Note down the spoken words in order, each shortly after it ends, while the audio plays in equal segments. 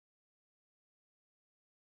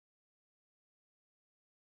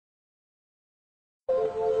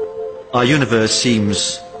Our universe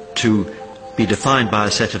seems to be defined by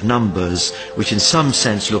a set of numbers which in some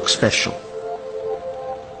sense look special.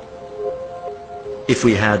 If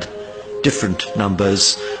we had different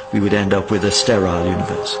numbers, we would end up with a sterile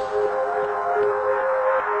universe.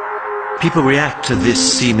 People react to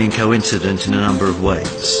this seeming coincidence in a number of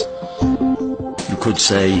ways. You could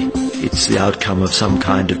say it's the outcome of some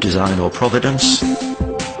kind of design or providence.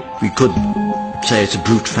 We could say it's a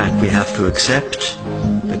brute fact we have to accept,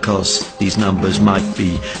 because these numbers might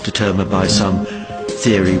be determined by some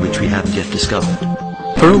theory which we haven't yet discovered.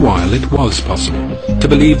 For a while it was possible to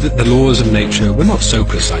believe that the laws of nature were not so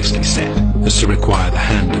precisely set as to require the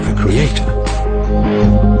hand of a creator.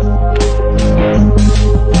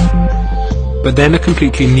 But then a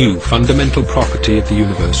completely new fundamental property of the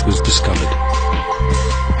universe was discovered.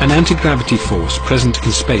 An anti-gravity force present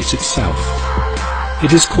in space itself.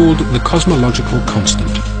 It is called the cosmological constant,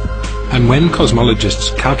 and when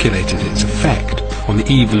cosmologists calculated its effect on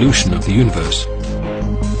the evolution of the universe,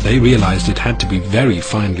 they realized it had to be very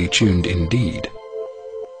finely tuned indeed.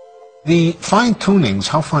 The fine-tunings,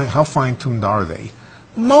 how fine-tuned are they?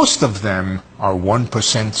 Most of them are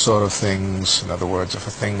 1% sort of things. In other words, if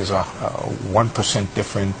a thing is 1%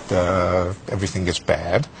 different, everything is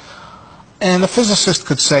bad. And a physicist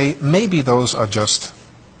could say, maybe those are just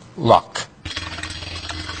luck.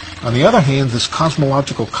 On the other hand, this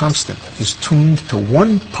cosmological constant is tuned to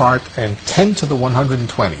 1 part and 10 to the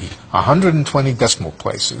 120, 120 decimal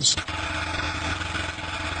places.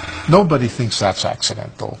 Nobody thinks that's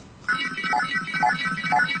accidental.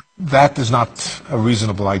 That is not a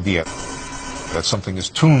reasonable idea, that something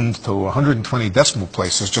is tuned to 120 decimal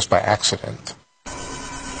places just by accident.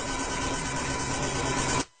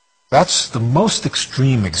 That's the most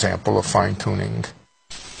extreme example of fine-tuning.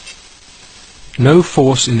 No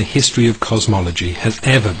force in the history of cosmology has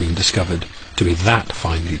ever been discovered to be that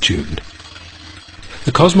finely tuned.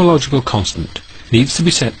 The cosmological constant needs to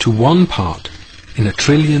be set to 1 part in a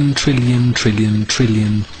trillion, trillion, trillion,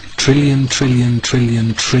 trillion, trillion, trillion,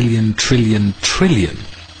 trillion, trillion, trillion, trillion.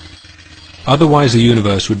 Otherwise the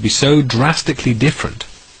universe would be so drastically different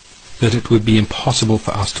that it would be impossible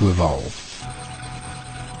for us to evolve.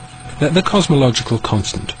 That the cosmological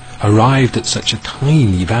constant arrived at such a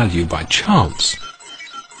tiny value by chance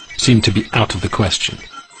seemed to be out of the question,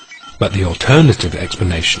 but the alternative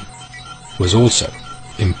explanation was also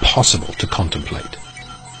impossible to contemplate.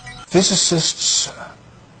 Physicists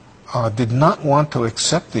did not want to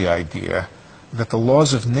accept the idea that the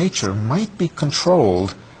laws of nature might be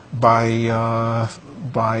controlled by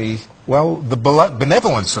well, the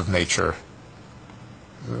benevolence of nature.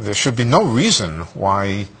 There should be no reason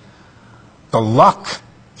why the luck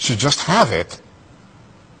should just have it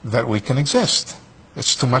that we can exist.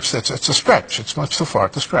 It's too much, it's a stretch. It's much too far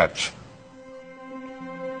to stretch.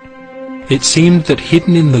 It seemed that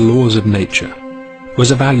hidden in the laws of nature was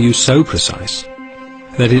a value so precise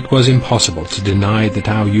that it was impossible to deny that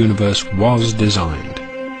our universe was designed.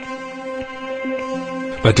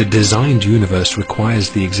 But a designed universe requires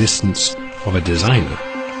the existence of a designer,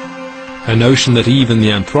 a notion that even the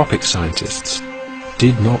anthropic scientists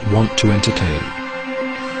did not want to entertain.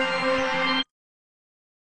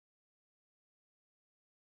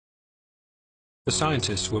 The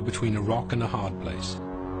scientists were between a rock and a hard place.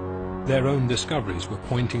 Their own discoveries were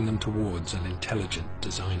pointing them towards an intelligent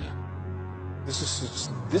designer. This is its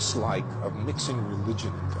dislike of mixing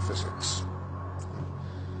religion into physics.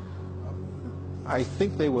 I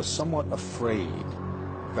think they were somewhat afraid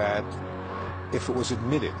that if it was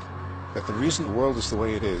admitted that the reason the world is the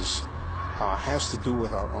way it is has to do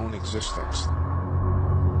with our own existence,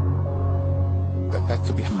 that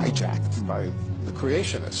could be hijacked by the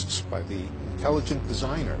creationists, by the intelligent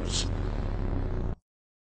designers.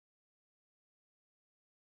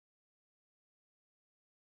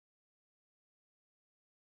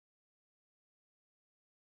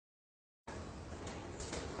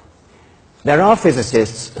 There are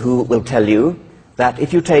physicists who will tell you that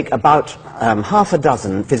if you take about half a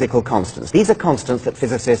dozen physical constants, these are constants that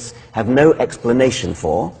physicists have no explanation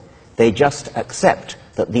for, they just accept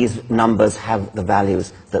that these numbers have the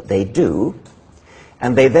values that they do,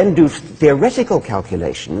 and they then do theoretical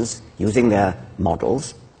calculations using their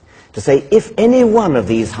models to say if any one of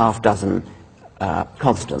these half dozen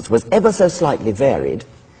constants was ever so slightly varied,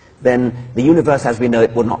 then the universe as we know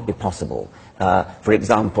it would not be possible. For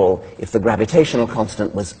example, if the gravitational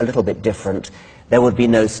constant was a little bit different, there would be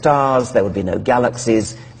no stars, there would be no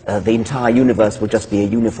galaxies, the entire universe would just be a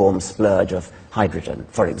uniform splurge of hydrogen,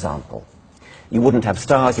 for example. You wouldn't have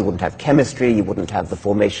stars, you wouldn't have chemistry, you wouldn't have the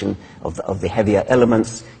formation of the heavier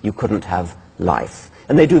elements, you couldn't have life.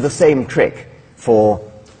 And they do the same trick for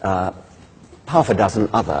half a dozen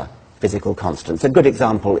other physical constants. A good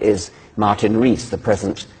example is Martin Rees, the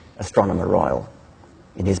present Astronomer Royal,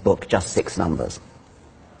 in his book Just Six Numbers.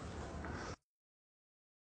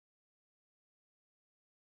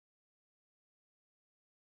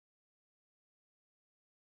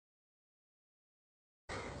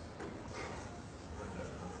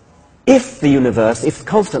 If the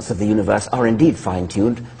constants of the universe are indeed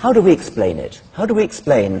fine-tuned, how do we explain it? How do we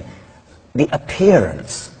explain the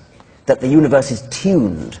appearance that the universe is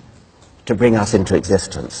tuned to bring us into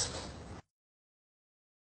existence?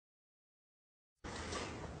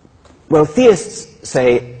 Well, theists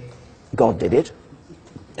say God did it.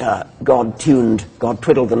 God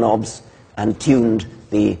twiddled the knobs and tuned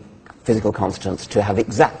the physical constants to have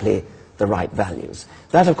exactly the right values.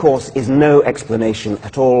 That, of course, is no explanation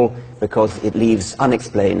at all, because it leaves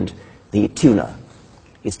unexplained the tuner.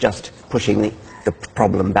 It's just pushing the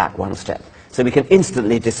problem back one step. So we can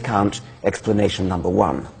instantly discount explanation number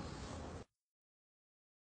one.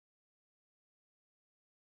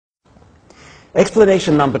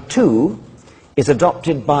 Explanation number two is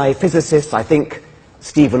adopted by physicists, I think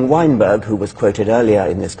Steven Weinberg, who was quoted earlier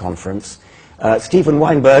in this conference. Steven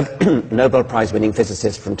Weinberg, Nobel Prize-winning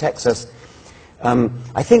physicist from Texas,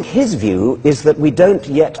 I think his view is that we don't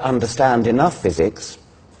yet understand enough physics,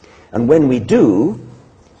 and when we do,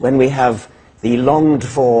 when we have the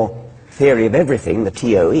longed-for theory of everything, the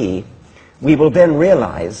TOE, we will then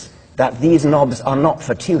realize that these knobs are not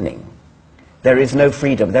for tuning. There is no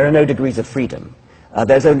freedom. There are no degrees of freedom.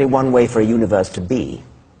 There's only one way for a universe to be.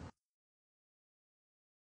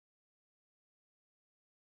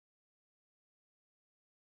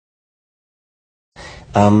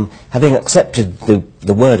 Having accepted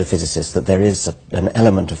the word of physicists that there is an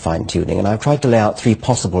element of fine-tuning, and I've tried to lay out three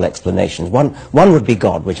possible explanations. One would be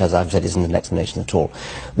God, which, as I've said, isn't an explanation at all.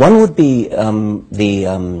 One would be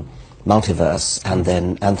the multiverse, and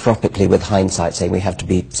then anthropically, with hindsight, saying we have to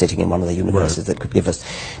be sitting in one of the universes that could give us.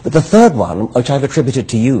 But the third one, which I've attributed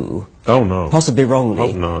to you, possibly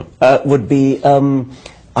wrongly, would be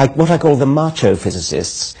what I call the macho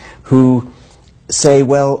physicists, who say,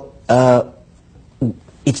 well,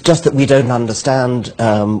 it's just that we don't understand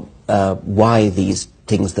why these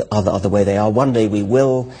things are the way they are. One day we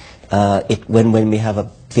will, when we have a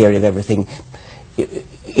theory of everything,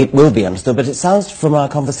 it will be understood. But it sounds from our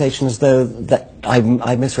conversation as though that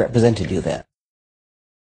I misrepresented you there.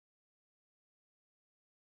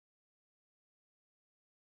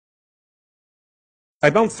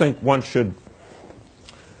 I don't think one should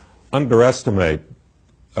underestimate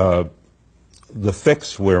the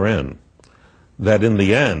fix we're in, that in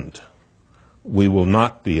the end we will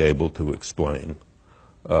not be able to explain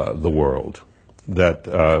the world,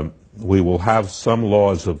 that we will have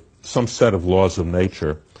some set of laws of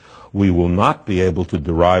nature. We will not be able to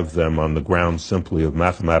derive them on the grounds simply of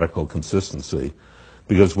mathematical consistency,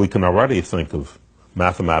 because we can already think of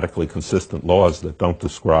mathematically consistent laws that don't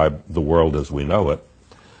describe the world as we know it.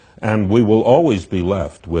 And we will always be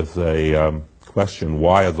left with a question,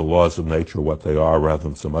 why are the laws of nature what they are rather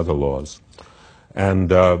than some other laws?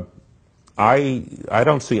 And I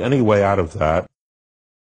don't see any way out of that.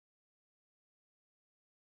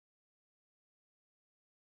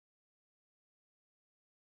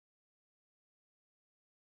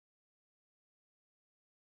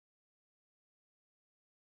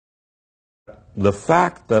 The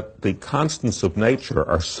fact that the constants of nature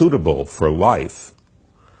are suitable for life,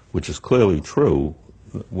 which is clearly true,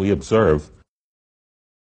 we observe.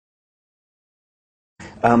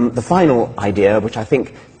 The final idea, which I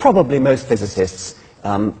think probably most physicists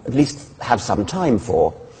at least have some time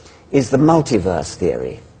for, is the multiverse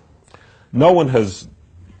theory. No one has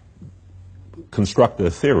constructed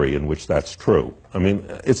a theory in which that's true. I mean,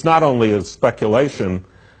 it's not only a speculation.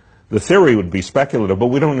 The theory would be speculative, but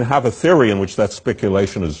we don't have a theory in which that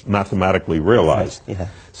speculation is mathematically realized. Right, yeah.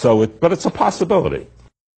 So, but it's a possibility.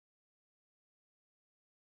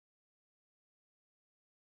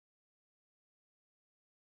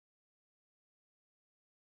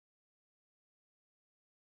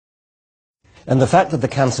 And the fact that the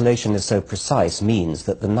cancellation is so precise means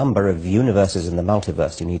that the number of universes in the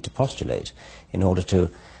multiverse you need to postulate in order to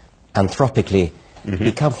anthropically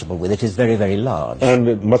be comfortable with it is very, very large. And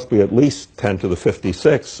it must be at least 10 to the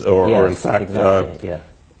 56, or in fact, exactly,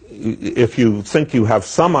 if you think you have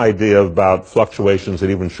some idea about fluctuations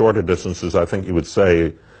at even shorter distances, I think you would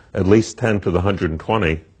say at least 10 to the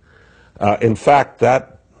 120. In fact,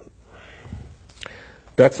 that's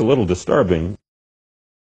a little disturbing.